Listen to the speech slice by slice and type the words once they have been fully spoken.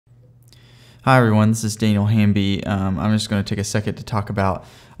Hi everyone, this is Daniel Hamby. I'm just going to take a second to talk about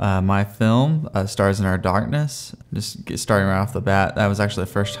my film, Stars in Our Darkness. Starting right off the bat, that was actually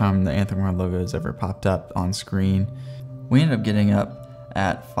the first time the Anthem World logo has ever popped up on screen. We ended up getting up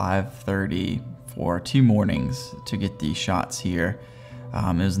at 5:30 for 2 mornings to get these shots here.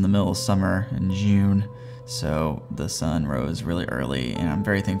 It was in the middle of summer in June, so the sun rose really early, and I'm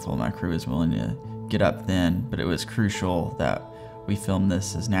very thankful my crew was willing to get up then, but it was crucial that we filmed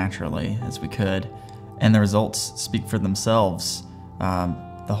this as naturally as we could, and the results speak for themselves.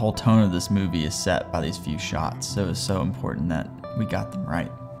 The whole tone of this movie is set by these few shots, so it's so important that we got them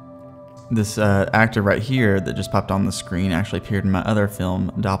right. This actor right here that just popped on the screen actually appeared in my other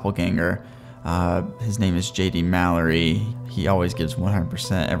film, Doppelganger. His name is J.D. Mallory. He always gives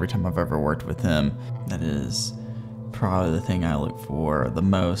 100% every time I've ever worked with him. That is probably the thing I look for the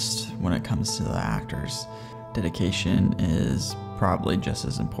most when it comes to the actors. Dedication is probably just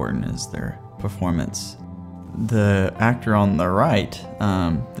as important as their performance. The actor on the right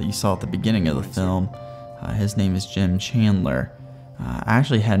that you saw at the beginning of the film, his name is Jim Chandler. I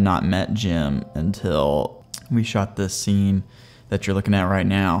actually had not met Jim until we shot this scene that you're looking at right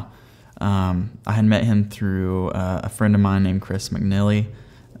now. I had met him through a friend of mine named Chris McNilly.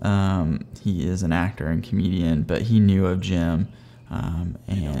 He is an actor and comedian, but he knew of Jim,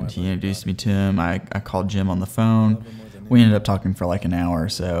 and he introduced me to him. I called Jim on the phone. We ended up talking for like an hour or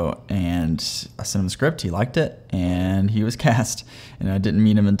so, and I sent him the script. He liked it, and he was cast. And I didn't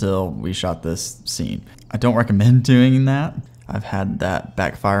meet him until we shot this scene. I don't recommend doing that. I've had that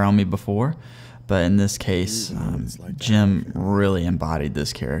backfire on me before, but in this case, Jim really embodied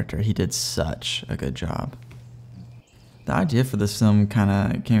this character. He did such a good job. The idea for this film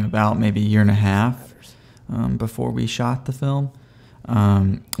kind of came about maybe a year and a half before we shot the film.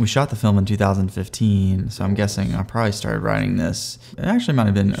 We shot the film in 2015, so I'm guessing I probably started writing this. It actually might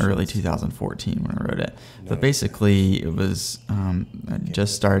have been early 2014 when I wrote it. But basically, it was I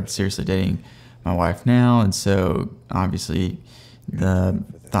just started seriously dating my wife now, and so obviously the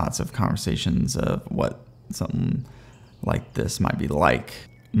thoughts of conversations of what something like this might be like.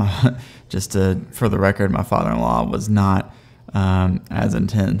 For the record, my father-in-law was not as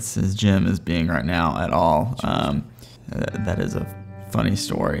intense as Jim is being right now at all. That is a funny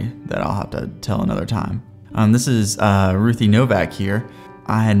story that I'll have to tell another time. This is Ruthie Novak here.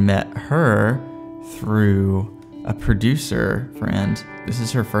 I had met her through a producer friend. This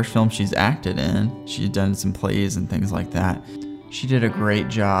is her first film she's acted in. She's done some plays and things like that. She did a great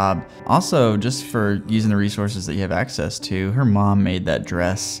job. Also, just for using the resources that you have access to, her mom made that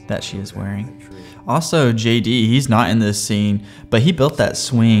dress that she is wearing. Also, JD, he's not in this scene, but he built that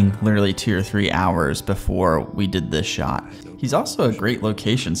swing literally 2 or 3 hours before we did this shot. He's also a great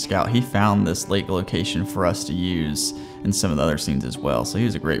location scout. He found this lake location for us to use in some of the other scenes as well, so he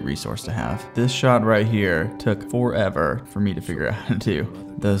was a great resource to have. This shot right here took forever for me to figure out how to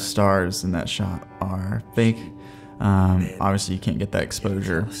do. Those stars in that shot are fake. Obviously, you can't get that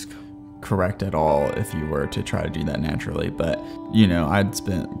exposure correct at all if you were to try to do that naturally, but you know, I'd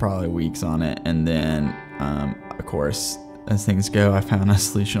spent probably weeks on it, and then of course, as things go, I found a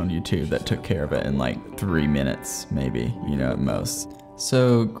solution on YouTube that took care of it in like 3 minutes, maybe, you know, at most.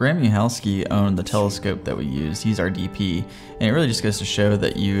 So Graham Mihalski owned the telescope that we used. He's our DP, and it really just goes to show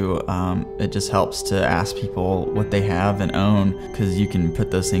that it just helps to ask people what they have and own, because you can put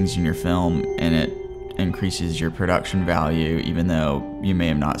those things in your film and it increases your production value, even though you may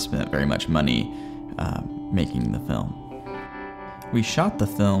have not spent very much money making the film. We shot the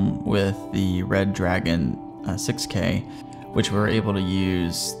film with the Red Dragon 6K, which we were able to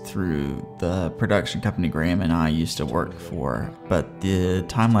use through the production company Graham and I used to work for. But the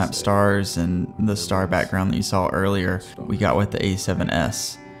time-lapse stars and the star background that you saw earlier, we got with the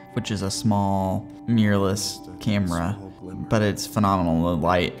A7S, which is a small mirrorless camera, but it's phenomenal in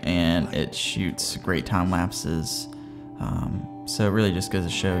light and it shoots great time lapses. So it really just goes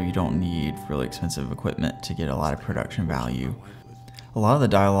to show you don't need really expensive equipment to get a lot of production value. A lot of the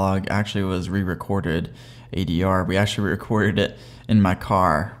dialogue actually was re-recorded ADR. We actually recorded it in my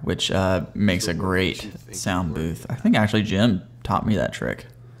car, which makes a great sound booth. I think actually Jim taught me that trick.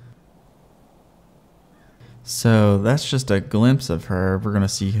 So that's just a glimpse of her. We're going to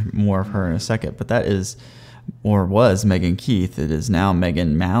see more of her in a second, but that is, or was, Megan Keith. It is now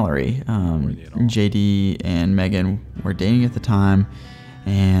Megan Mallory. JD and Megan were dating at the time,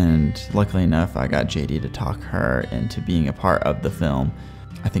 and luckily enough, I got JD to talk her into being a part of the film.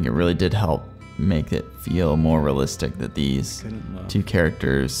 I think it really did help make it feel more realistic that these two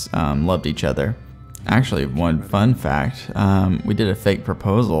characters loved each other. Actually, one fun fact, we did a fake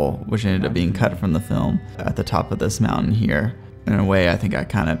proposal which ended up being cut from the film at the top of this mountain here. in a way, I think I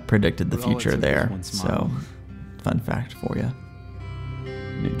kind of predicted the future there. So, fun fact for you.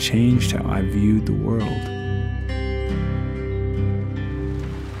 It changed how I viewed the world.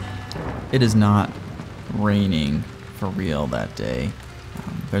 It is not raining for real that day.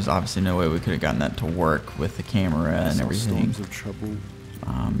 There's obviously no way we could have gotten that to work with the camera and everything.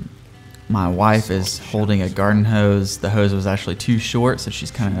 My wife is holding a garden hose. The hose was actually too short, so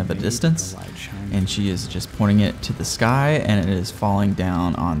she's kind of at a distance, and she is just pointing it to the sky, and it is falling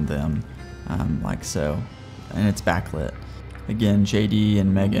down on them like so, and it's backlit. Again, JD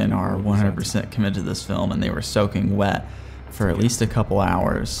and Megan are 100% committed to this film, and they were soaking wet for at least a couple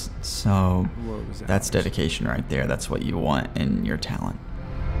hours, so that's dedication right there. That's what you want in your talent.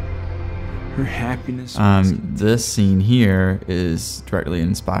 Her happiness. This scene here is directly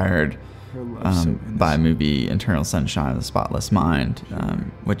inspired by a movie, Eternal Sunshine of the Spotless Mind,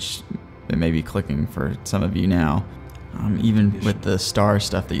 which it may be clicking for some of you now. Even with the star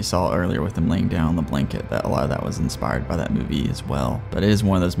stuff that you saw earlier with them laying down on the blanket, that a lot of that was inspired by that movie as well. But it is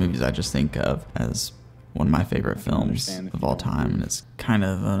one of those movies I just think of as one of my favorite films of all time, and it's kind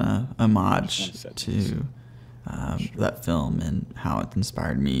of an homage to that film and how it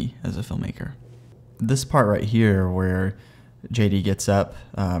inspired me as a filmmaker. This part right here where JD gets up,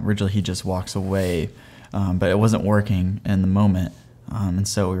 originally he just walks away, but it wasn't working in the moment, and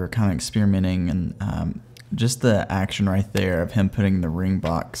so we were kind of experimenting, and just the action right there of him putting the ring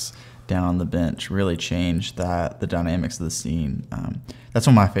box down on the bench really changed the dynamics of the scene. That's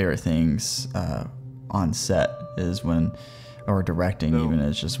one of my favorite things on set is when, or directing even,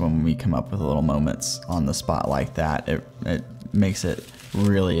 is just when we come up with little moments on the spot like that. It makes it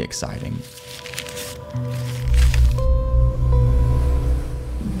really exciting.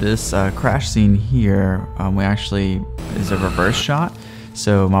 This crash scene here, we actually is a reverse shot.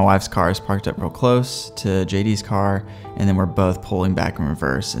 So my wife's car is parked up real close to JD's car, and then we're both pulling back in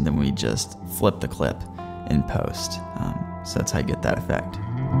reverse, and then we just flip the clip in post. So that's how you get that effect.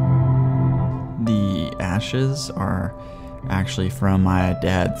 The ashes are actually from my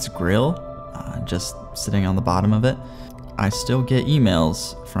dad's grill, just sitting on the bottom of it. I still get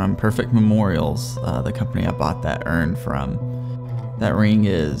emails from Perfect Memorials, the company I bought that urn from. That ring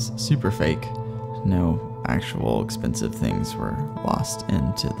is super fake. No actual expensive things were lost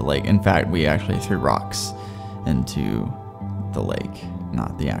into the lake. In fact, we actually threw rocks into the lake,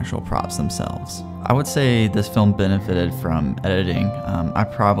 not the actual props themselves. I would say this film benefited from editing. I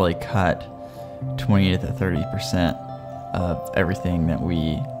probably cut 20 to 30% of everything that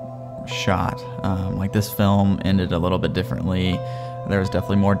we shot. Like this film ended a little bit differently. There was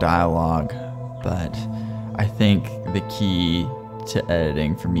definitely more dialogue, but I think the key to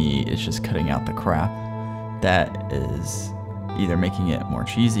editing for me is just cutting out the crap that is either making it more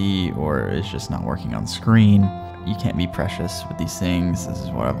cheesy or is just not working on screen. You can't be precious with these things. This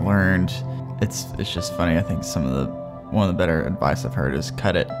is what I've learned. It's just funny. I think one of the better advice I've heard is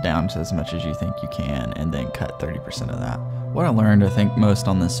cut it down to as much as you think you can and then cut 30% of that. What I learned, I think, most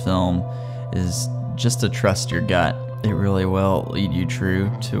on this film is just to trust your gut. It really will lead you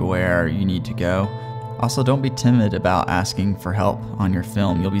true to where you need to go. Also, don't be timid about asking for help on your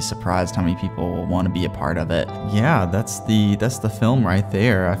film. You'll be surprised how many people will want to be a part of it. Yeah, that's the film right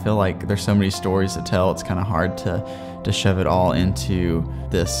there. I feel like there's so many stories to tell. It's kind of hard to shove it all into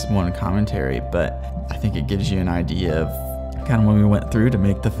this one commentary, but I think it gives you an idea of kind of when we went through to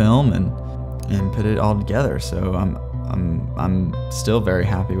make the film and put it all together. So I'm still very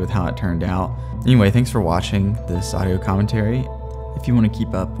happy with how it turned out. Anyway, thanks for watching this audio commentary. If you want to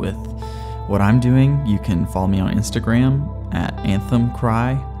keep up with what I'm doing, you can follow me on Instagram at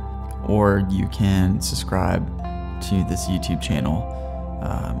AnthemCry, or you can subscribe to this YouTube channel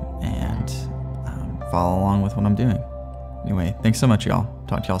and follow along with what I'm doing. Anyway, thanks so much, y'all.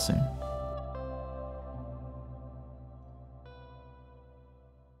 Talk to y'all soon.